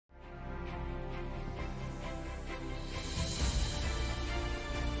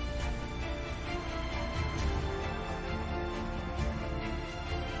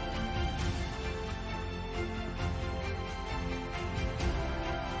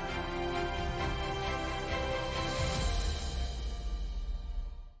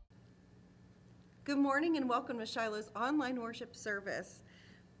morning and welcome to Shiloh's online worship service.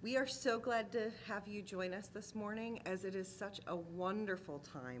 We are so glad to have you join us this morning as it is such a wonderful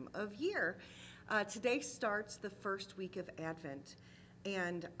time of year. Today starts the first week of Advent,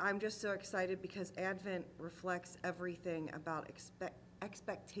 and I'm just so excited because Advent reflects everything about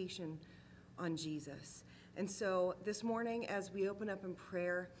expectation on Jesus. And so this morning as we open up in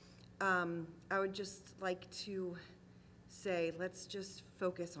prayer, I would just like to say, let's just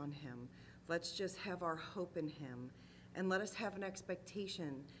focus on him. Let's just have our hope in him, and let us have an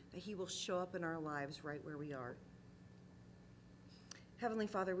expectation that he will show up in our lives right where we are. Heavenly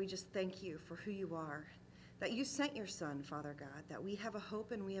Father, we just thank you for who you are, that you sent your son, Father God, that we have a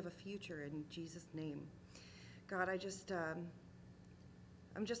hope and we have a future in Jesus' name. God, I'm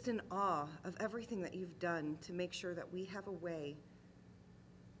just in awe of everything that you've done to make sure that we have a way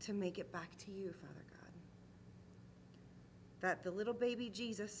to make it back to you, Father God. That the little baby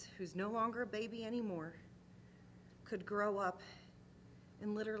Jesus, who's no longer a baby anymore, could grow up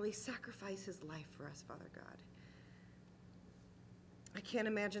and literally sacrifice his life for us, Father God. I can't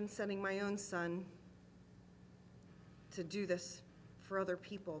imagine sending my own son to do this for other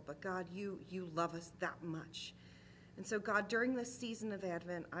people, but God, you love us that much. And so God, during this season of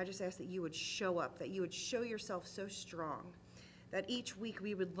Advent, I just ask that you would show up, that you would show yourself so strong, that each week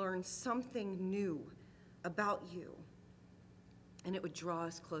we would learn something new about you, and it would draw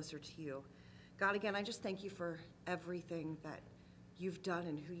us closer to you. God, again, I just thank you for everything that you've done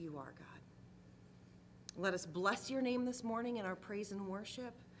and who you are, God. Let us bless your name this morning in our praise and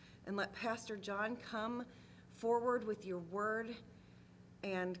worship, and let Pastor John come forward with your word,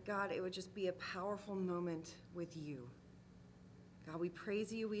 and God, it would just be a powerful moment with you. God, we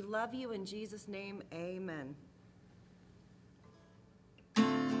praise you, we love you, in Jesus' name, amen.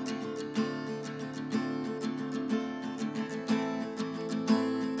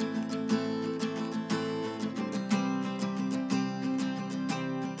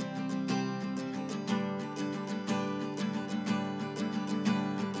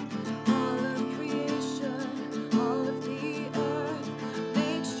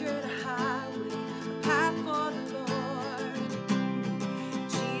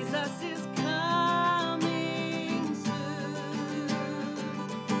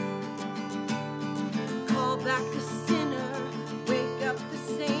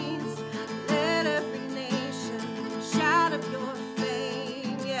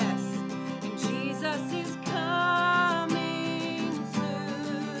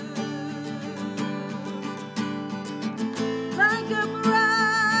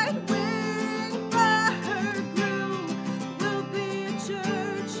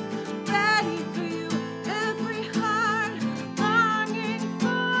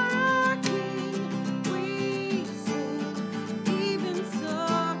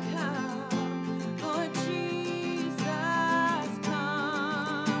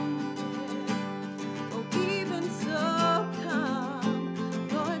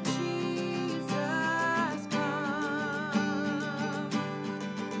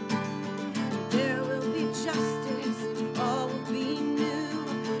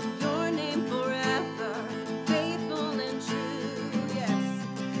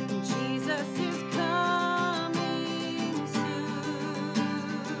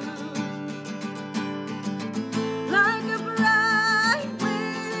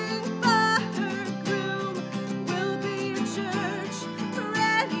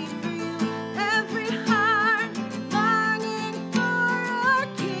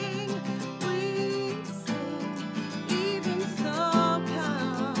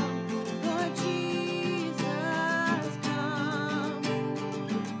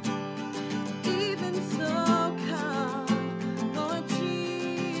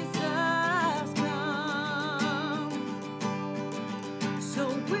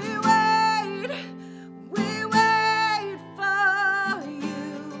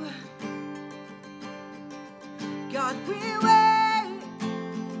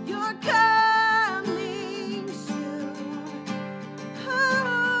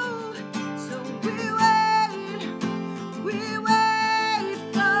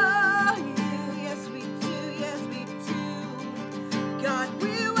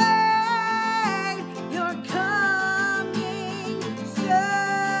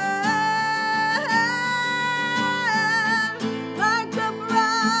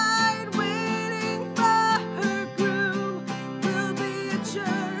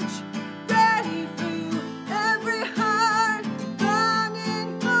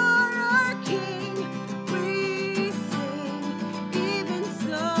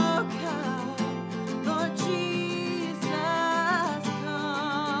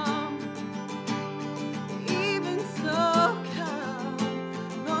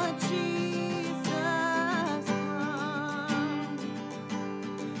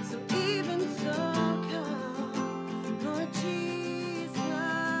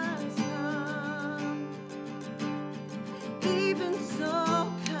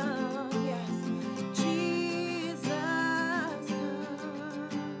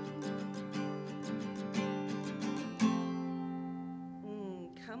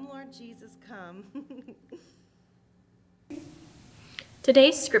 come.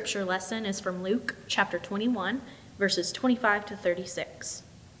 Today's scripture lesson is from Luke chapter 21, verses 25 to 36.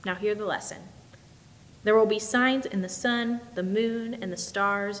 Now hear the lesson. There will be signs in the sun, the moon, and the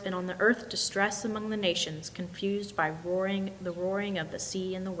stars, and on the earth distress among the nations, confused by the roaring of the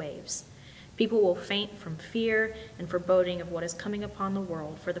sea and the waves. People will faint from fear and foreboding of what is coming upon the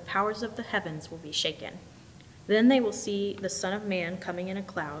world, for the powers of the heavens will be shaken. Then they will see the Son of Man coming in a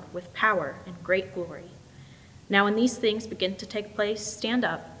cloud with power and great glory. Now when these things begin to take place, stand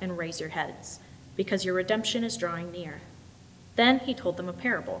up and raise your heads, because your redemption is drawing near. Then he told them a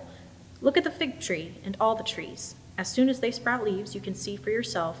parable. Look at the fig tree and all the trees. As soon as they sprout leaves, you can see for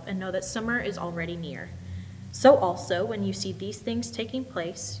yourself and know that summer is already near. So also, when you see these things taking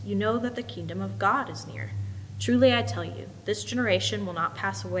place, you know that the kingdom of God is near. Truly I tell you, this generation will not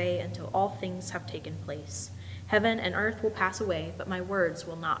pass away until all things have taken place. Heaven and earth will pass away, but my words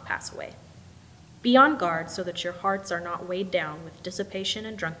will not pass away. Be on guard so that your hearts are not weighed down with dissipation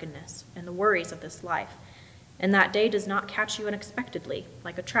and drunkenness and the worries of this life, and that day does not catch you unexpectedly,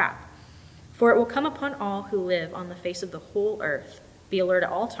 like a trap. For it will come upon all who live on the face of the whole earth. Be alert at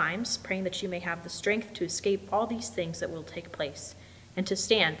all times, praying that you may have the strength to escape all these things that will take place, and to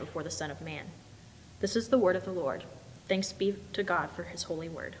stand before the Son of Man. This is the word of the Lord. Thanks be to God for his holy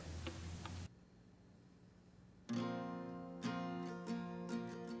word.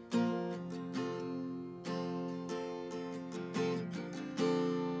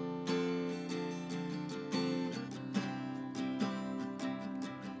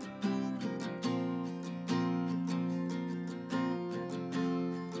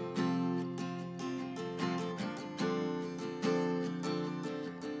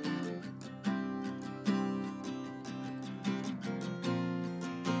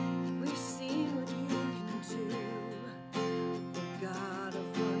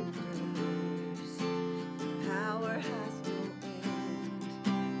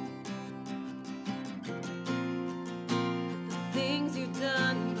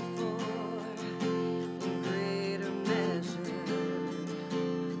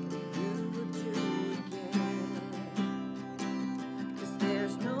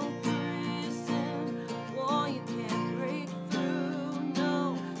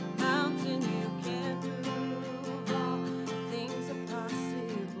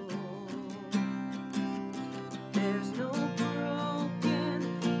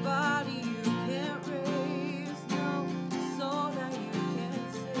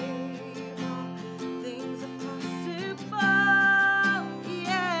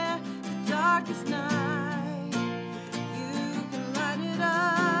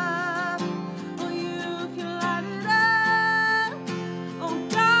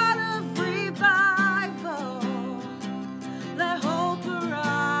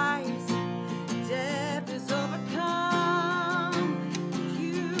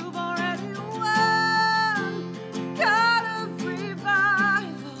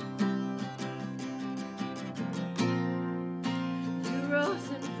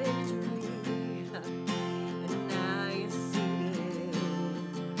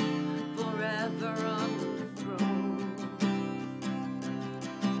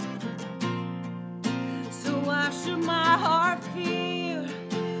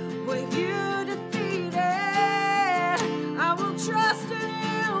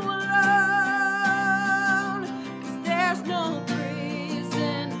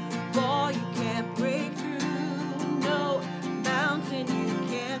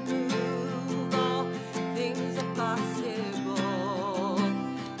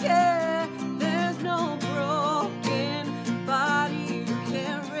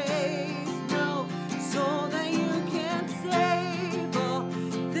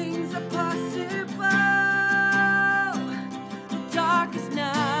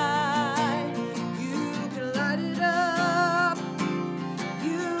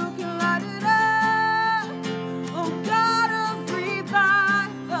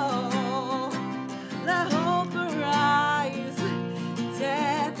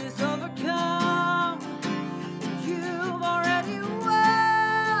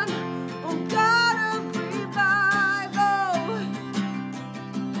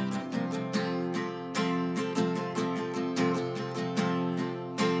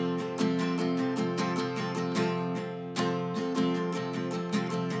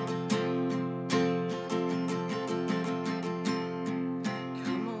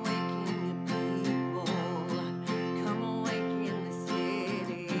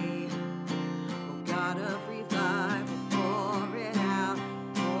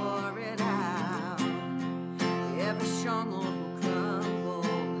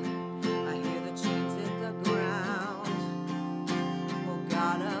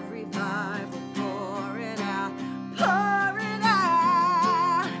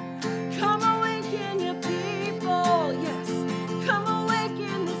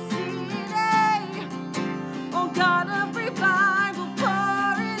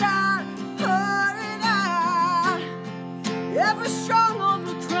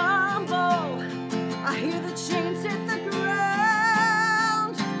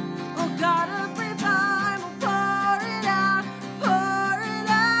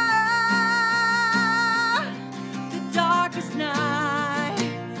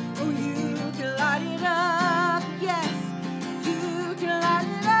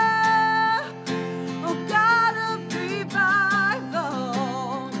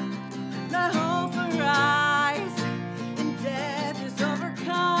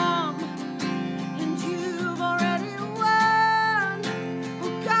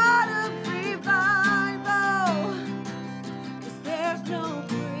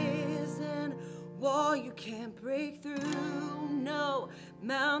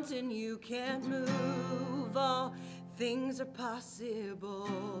 mountain you can't move, all things are possible.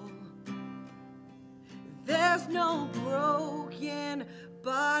 There's no broken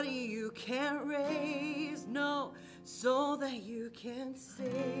body you can't raise, no soul that you can't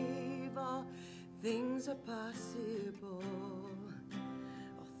save. All things are possible.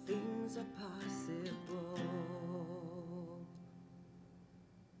 All things are possible.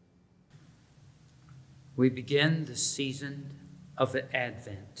 We begin the season of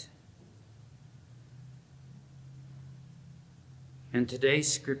Advent. And today's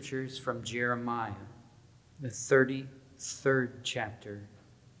scripture is from Jeremiah, the 33rd chapter,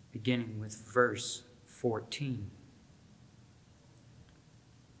 beginning with verse 14.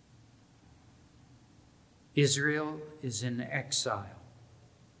 Israel is in exile.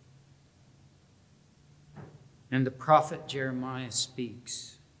 And the prophet Jeremiah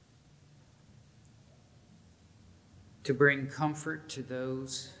speaks to bring comfort to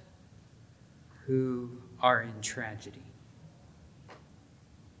those who are in tragedy,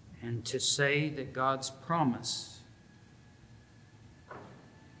 and to say that God's promise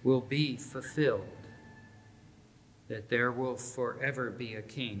will be fulfilled, that there will forever be a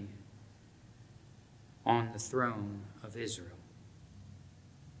king on the throne of Israel.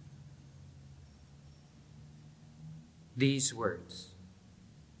 These words: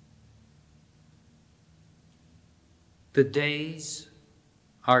 "The days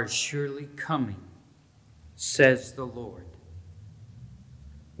are surely coming, says the Lord,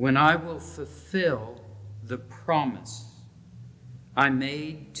 when I will fulfill the promise I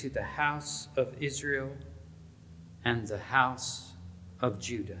made to the house of Israel and the house of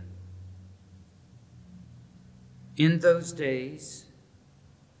Judah. In those days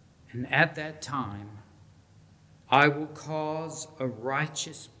and at that time, I will cause a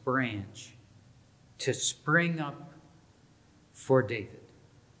righteous branch to spring up for David,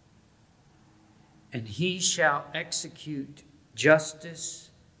 and he shall execute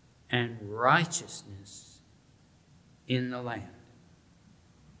justice and righteousness in the land.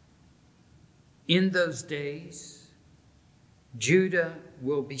 In those days, Judah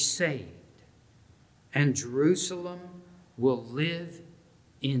will be saved, and Jerusalem will live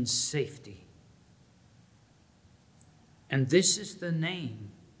in safety. And this is the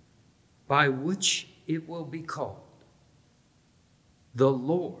name by which it will be called: the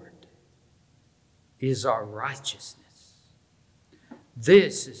Lord is our righteousness."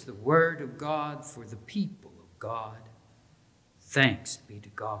 This is the word of God for the people of God. Thanks be to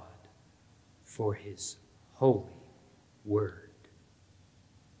God for his holy word.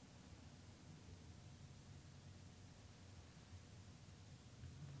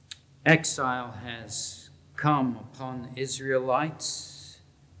 Exile has come upon the Israelites,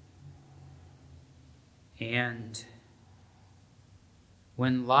 and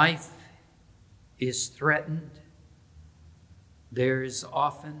when life is threatened, there is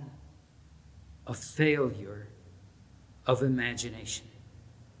often a failure of imagination.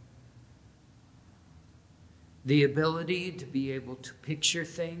 The ability to be able to picture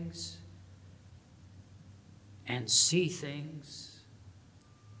things and see things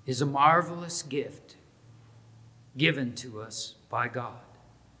is a marvelous gift given to us by God.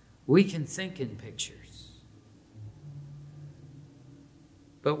 We can think in pictures.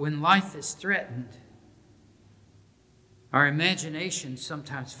 But when life is threatened, our imagination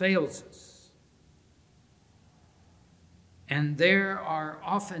sometimes fails us. And there are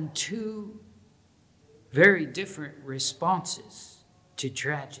often two very different responses to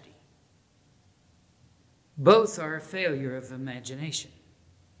tragedy. Both are a failure of imagination.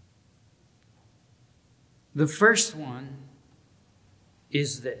 The first one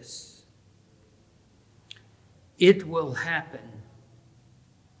is this: it will happen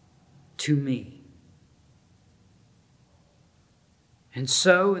to me. And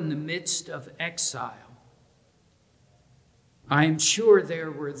so, in the midst of exile, I am sure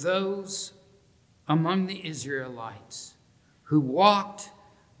there were those among the Israelites who walked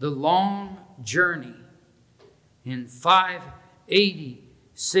the long journey in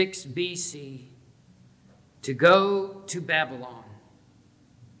 586 BC to go to Babylon,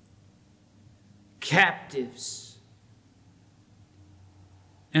 captives.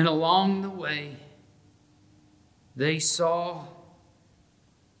 And along the way, they saw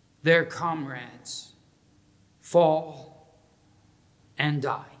their comrades fall and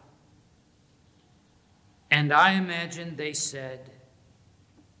die. And I imagine they said,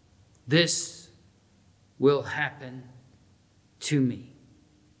 "This will happen to me."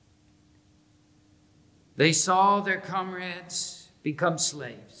 They saw their comrades become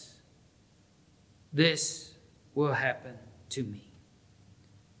slaves. "This will happen to me."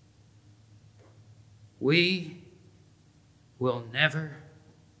 we will never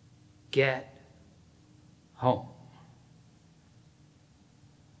get home.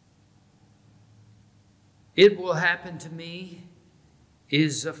 It will happen to me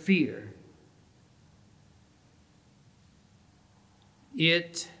is a fear.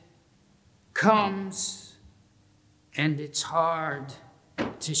 It comes and it's hard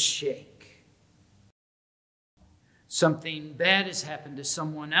to shake. Something bad has happened to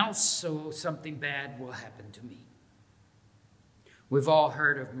someone else, so something bad will happen to me. We've all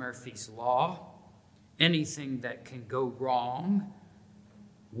heard of Murphy's Law. Anything that can go wrong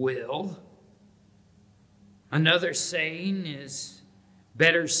will. Another saying is,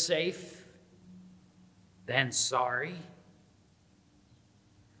 better safe than sorry.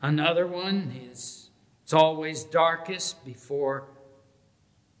 Another one is, it's always darkest before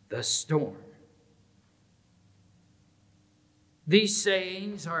the storm. These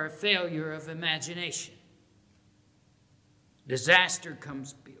sayings are a failure of imagination. Disaster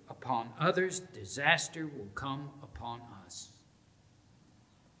comes upon others, disaster will come upon us.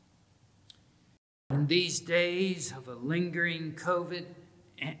 In these days of a lingering COVID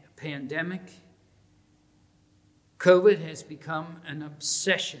pandemic, COVID has become an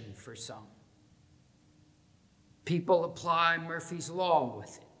obsession for some. People apply Murphy's Law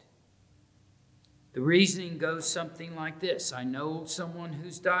with it. The reasoning goes something like this. I know someone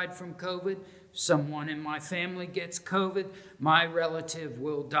who's died from COVID. If someone in my family gets COVID, my relative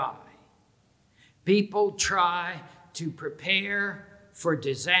will die. People try to prepare for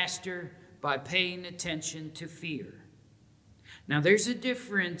disaster by paying attention to fear. Now, there's a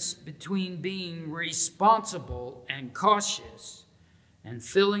difference between being responsible and cautious and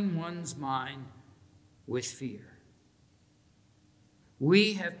filling one's mind with fear.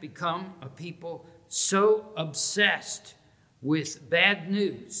 We have become a people so obsessed with bad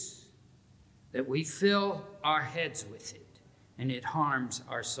news that we fill our heads with it, and it harms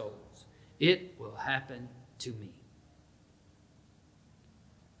our souls. It will happen to me.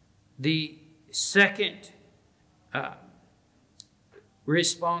 The second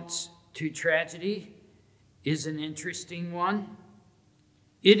response to tragedy is an interesting one.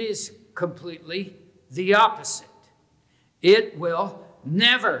 It is completely the opposite. It will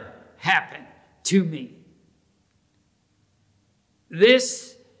never happen to me.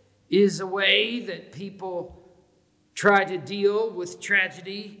 This is a way that people try to deal with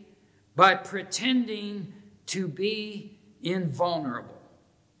tragedy by pretending to be invulnerable.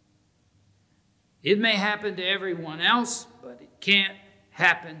 It may happen to everyone else, but it can't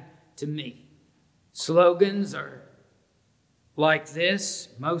happen to me. Slogans are like this.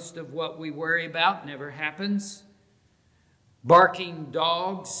 Most of what we worry about never happens. Barking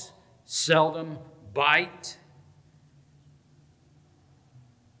dogs seldom bite.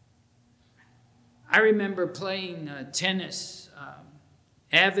 I remember playing tennis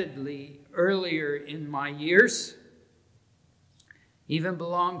avidly earlier in my years. Even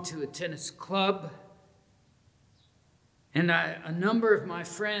belonged to a tennis club. And a number of my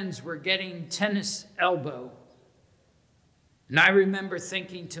friends were getting tennis elbow. And I remember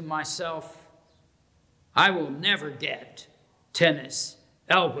thinking to myself, I will never get tennis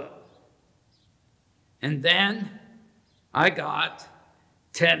elbow. And then I got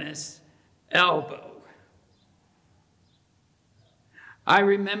tennis elbow. I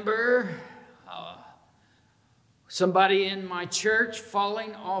remember somebody in my church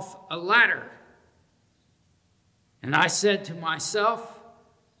falling off a ladder. And I said to myself,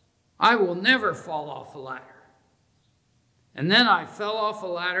 I will never fall off a ladder. And then I fell off a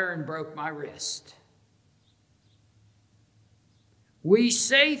ladder and broke my wrist. We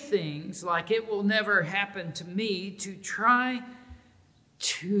say things like it will never happen to me to try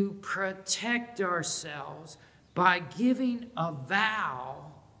to protect ourselves by giving a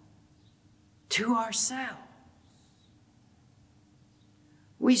vow to ourselves.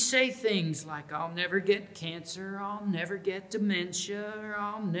 We say things like, I'll never get cancer, I'll never get dementia, or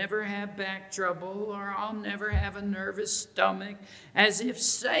I'll never have back trouble, or I'll never have a nervous stomach, as if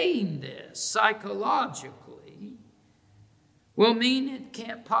saying this psychologically will mean it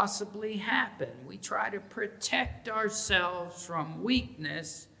can't possibly happen. We try to protect ourselves from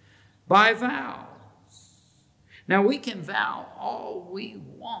weakness by vows. Now, we can vow all we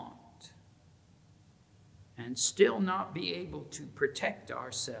want and still not be able to protect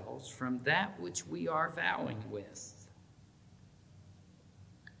ourselves from that which we are vowing with.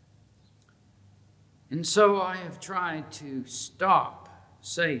 And so I have tried to stop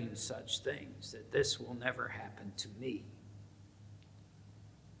saying such things, that this will never happen to me.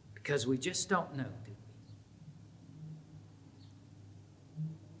 Because we just don't know, do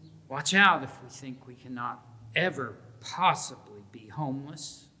we? Watch out if we think we cannot ever possibly be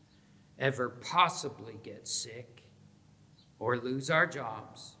homeless, ever possibly get sick, or lose our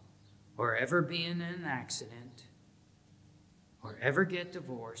jobs, or ever be in an accident, or ever get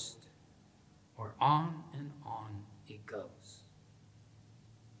divorced, or on and on it goes.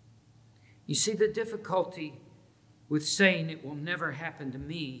 You see, the difficulty with saying it will never happen to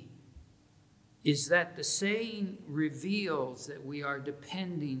me is that the saying reveals that we are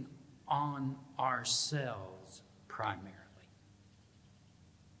depending on ourselves primarily.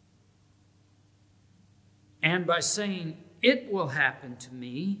 And by saying it will happen to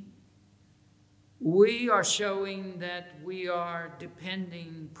me, we are showing that we are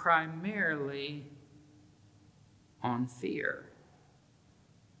depending primarily on fear.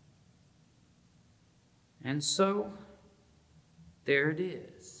 And so, there it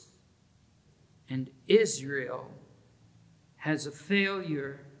is. And Israel has a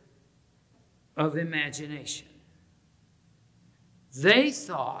failure of imagination. They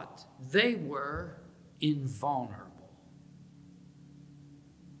thought they were invulnerable.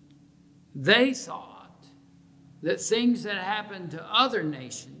 They thought that things that happened to other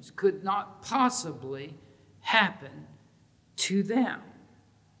nations could not possibly happen to them.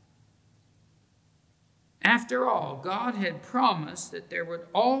 After all, God had promised that there would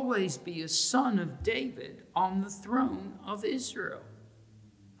always be a son of David on the throne of Israel.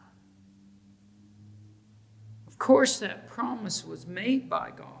 Of course, that promise was made by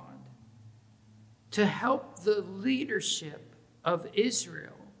God to help the leadership of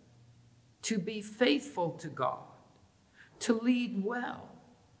Israel to be faithful to God, to lead well,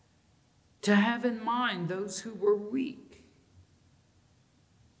 to have in mind those who were weak.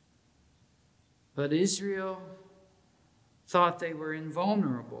 But Israel thought they were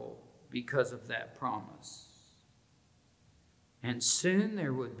invulnerable because of that promise. And soon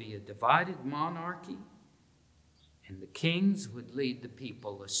there would be a divided monarchy, and the kings would lead the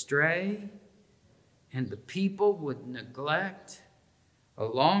people astray, and the people would neglect,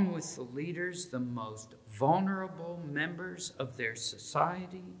 along with the leaders, the most vulnerable members of their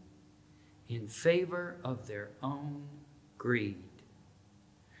society in favor of their own greed.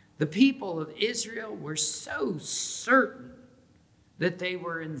 The people of Israel were so certain that they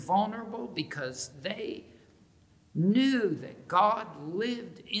were invulnerable because they knew that God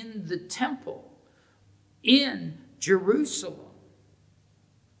lived in the temple in Jerusalem.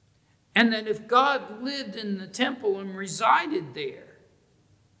 And that if God lived in the temple and resided there,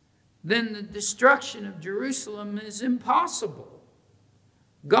 then the destruction of Jerusalem is impossible.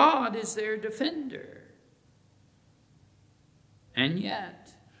 God is their defender. And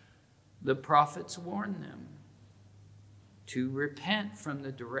yet, the prophets warned them to repent from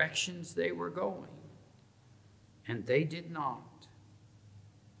the directions they were going, and they did not.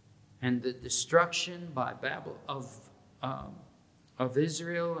 And the destruction by of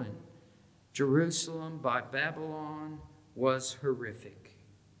Israel and Jerusalem by Babylon was horrific.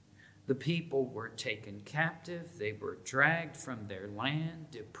 The people were taken captive. They were dragged from their land,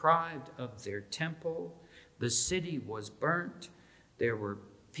 deprived of their temple. The city was burnt. There were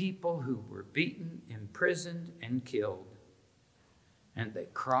people who were beaten, imprisoned, and killed. And they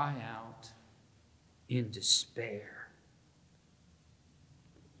cry out in despair.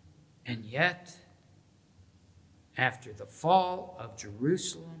 And yet, after the fall of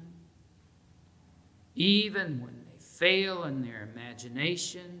Jerusalem, even when they fail in their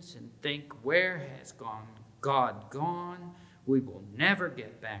imaginations and think, where has God gone? We will never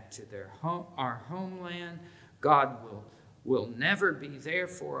get back to our homeland. God will never be there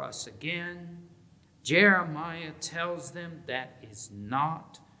for us again. Jeremiah tells them that is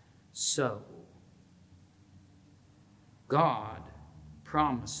not so. God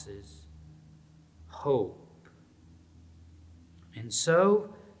promises hope. And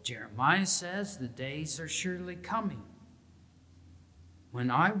so Jeremiah says the days are surely coming when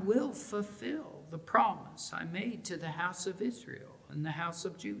I will fulfill the promise I made to the house of Israel and the house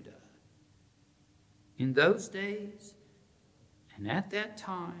of Judah. In those days, and at that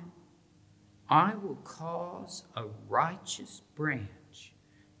time, I will cause a righteous branch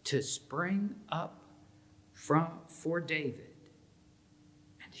to spring up for David,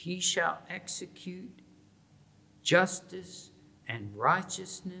 and he shall execute justice and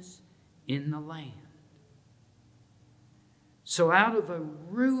righteousness in the land. So out of a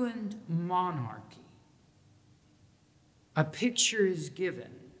ruined monarchy, a picture is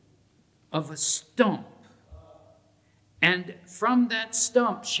given of a stump. And from that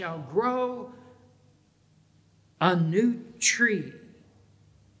stump shall grow a new tree.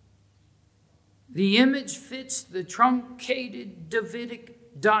 The image fits the truncated Davidic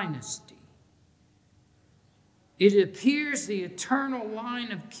dynasty. It appears the eternal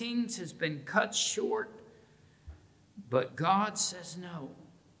line of kings has been cut short, but God says no.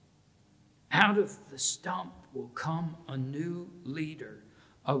 Out of the stump will come a new leader,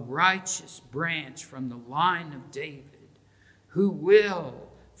 a righteous branch from the line of David, who will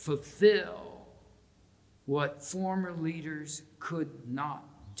fulfill what former leaders could not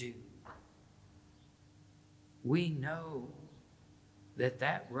do. We know that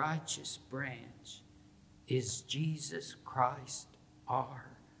that righteous branch is Jesus Christ, our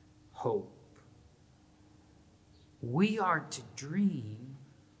hope. We are to dream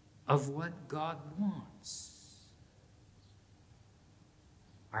of what God wants.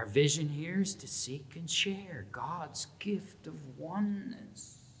 Our vision here is to seek and share God's gift of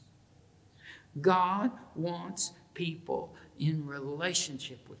oneness. God wants people in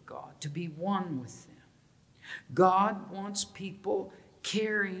relationship with God, to be one with them. God wants people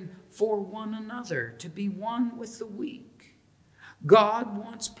caring for one another, to be one with the weak. God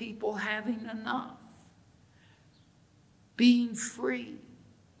wants people having enough, being free,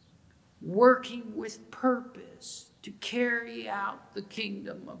 working with purpose to carry out the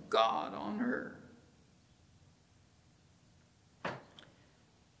kingdom of God on earth.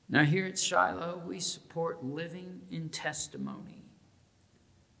 Now here at Shiloh, we support Living in Testimony,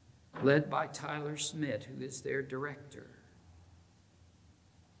 led by Tyler Smith, who is their director.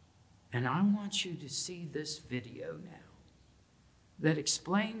 And I want you to see this video now that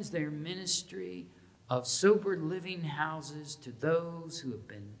explains their ministry of sober living houses to those who have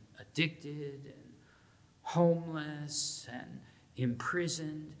been addicted and homeless and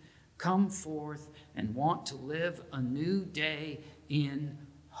imprisoned, come forth and want to live a new day in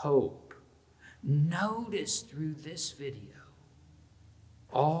hope. Notice through this video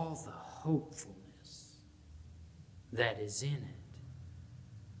all the hopefulness that is in it,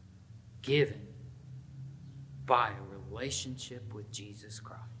 given by a relationship with Jesus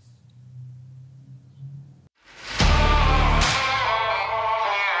Christ.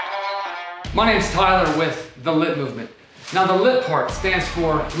 My name's Tyler with the LIT movement. Now the LIT part stands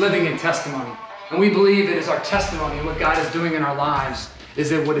for Living in Testimony. And we believe it is our testimony and what God is doing in our lives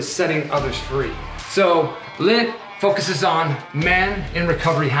is it what is setting others free. So LIT focuses on men in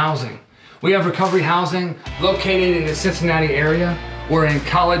recovery housing. We have recovery housing located in the Cincinnati area. We're in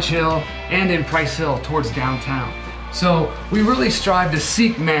College Hill and in Price Hill towards downtown. So we really strive to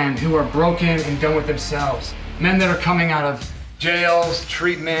seek men who are broken and done with themselves. Men that are coming out of jails,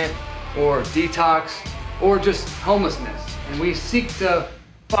 treatment, or detox, or just homelessness. And we seek to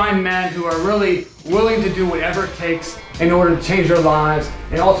find men who are really willing to do whatever it takes in order to change their lives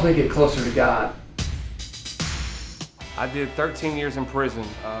and ultimately get closer to God. I did 13 years in prison.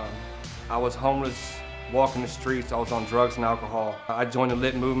 I was homeless, walking the streets. I was on drugs and alcohol. I joined the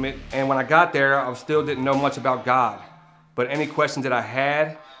LIT movement, and when I got there, I still didn't know much about God. But any questions that I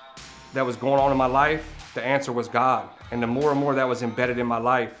had that was going on in my life, the answer was God. And the more and more that was embedded in my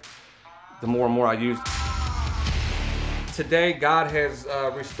life, the more and more I used it. Today, God has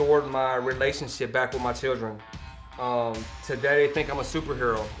restored my relationship back with my children. Today, they think I'm a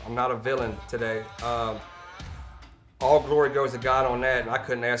superhero. I'm not a villain today. All glory goes to God on that, and I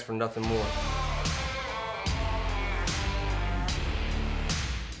couldn't ask for nothing more.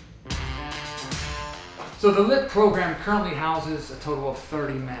 So the LIT program currently houses a total of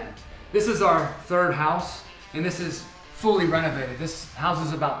 30 men. This is our third house, and this is fully renovated. This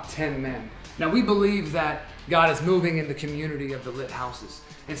houses about 10 men. Now we believe that God is moving in the community of the LIT houses.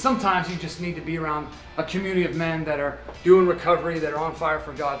 And sometimes you just need to be around a community of men that are doing recovery, that are on fire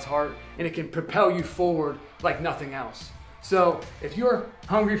for God's heart, and it can propel you forward like nothing else. So if you're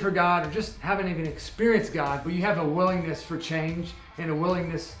hungry for God or just haven't even experienced God, but you have a willingness for change and a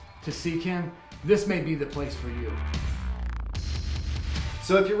willingness to seek Him, this may be the place for you.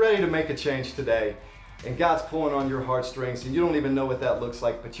 So if you're ready to make a change today, and God's pulling on your heartstrings and you don't even know what that looks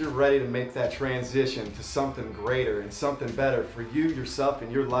like, but you're ready to make that transition to something greater and something better for you, yourself,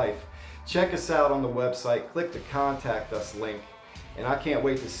 and your life, check us out on the website, click the Contact Us link, and I can't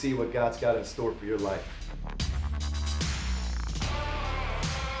wait to see what God's got in store for your life.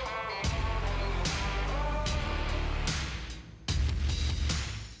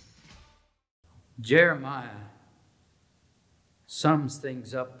 Jeremiah sums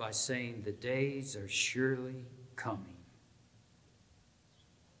things up by saying, the days are surely coming.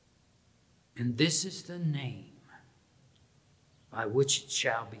 And this is the name by which it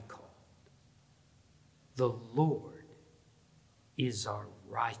shall be called. The Lord is our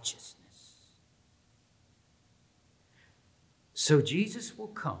righteousness. So Jesus will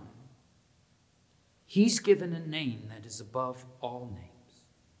come. He's given a name that is above all names.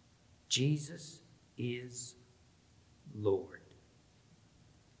 Jesus is Lord.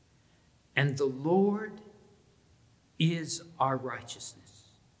 And the Lord is our righteousness.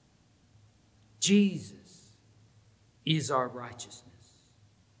 Jesus is our righteousness.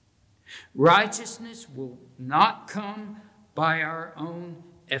 Righteousness will not come by our own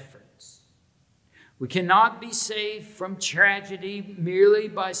efforts. We cannot be saved from tragedy merely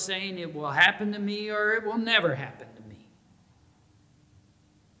by saying it will happen to me or it will never happen to me.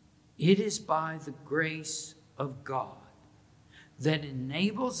 It is by the grace of God that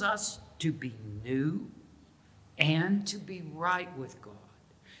enables us to be new and to be right with God.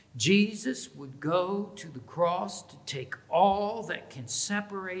 Jesus would go to the cross to take all that can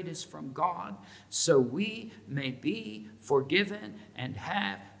separate us from God so we may be forgiven and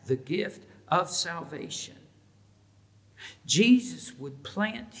have the gift of salvation. Jesus would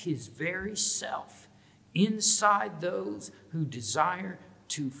plant his very self inside those who desire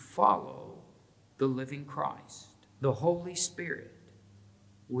to follow the living Christ. The Holy Spirit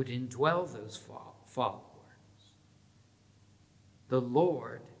would indwell those followers. The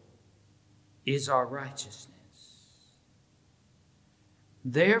Lord is our righteousness.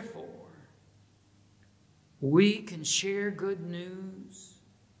 Therefore, we can share good news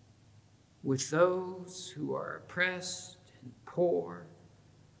with those who are oppressed and poor,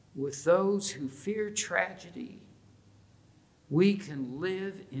 with those who fear tragedy. We can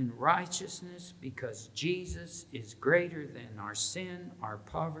live in righteousness because Jesus is greater than our sin, our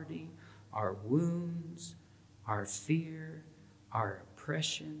poverty, our wounds, our fear, our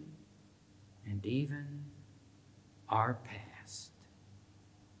oppression, and even our past.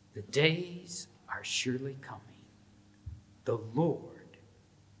 The days are surely coming. The Lord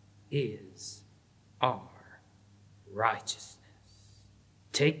is our righteousness.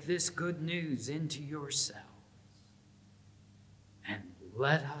 Take this good news into yourselves and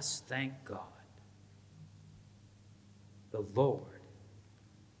let us thank God. The Lord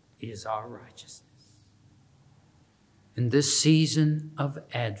is our righteousness. In this season of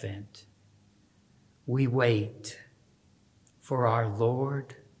Advent, we wait for our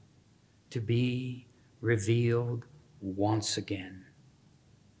Lord to be revealed once again.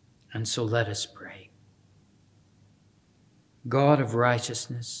 And so let us pray. God of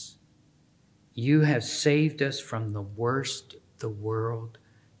righteousness, you have saved us from the worst the world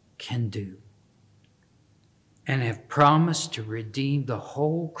can do, and have promised to redeem the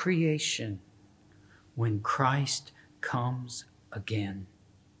whole creation when Christ comes again.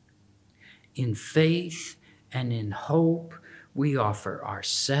 In faith and in hope, we offer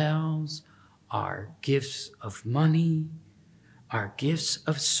ourselves, our gifts of money, our gifts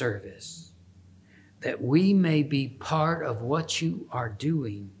of service, that we may be part of what you are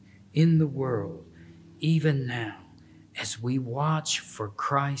doing in the world, even now, as we watch for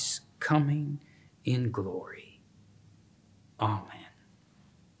Christ's coming in glory. Amen.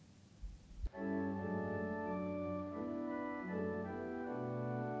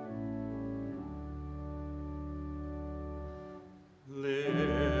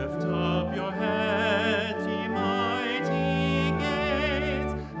 Lift up your heads, ye mighty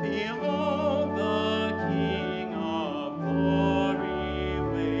gates. Behold, the King of glory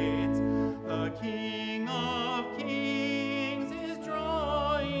waits. The King of kings is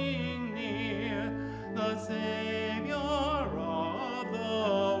drawing near. The Savior of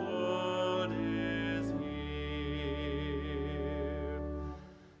the world is here.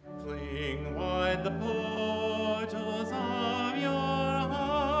 Fling wide the portals of your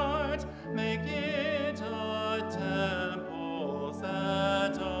heart, make it a temple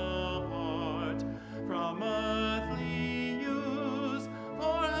set apart from earthly use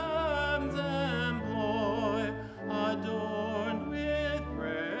for heaven's employ, adorned with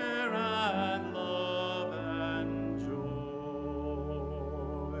prayer and love and joy.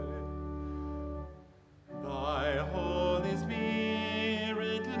 Thy Holy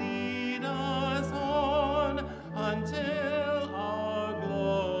Spirit lead us on until our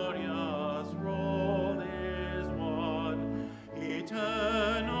glorious roll is won.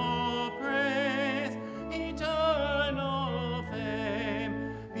 Eternal praise, eternal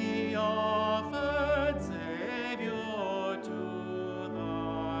fame, be offered, Savior, to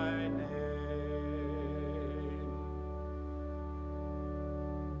thy name.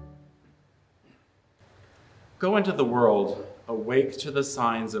 Go into the world, awake to the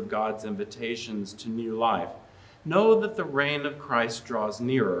signs of God's invitations to new life. Know that the reign of Christ draws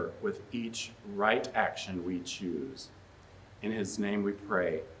nearer with each right action we choose. In his name we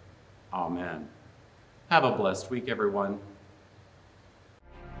pray. Amen. Have a blessed week, everyone.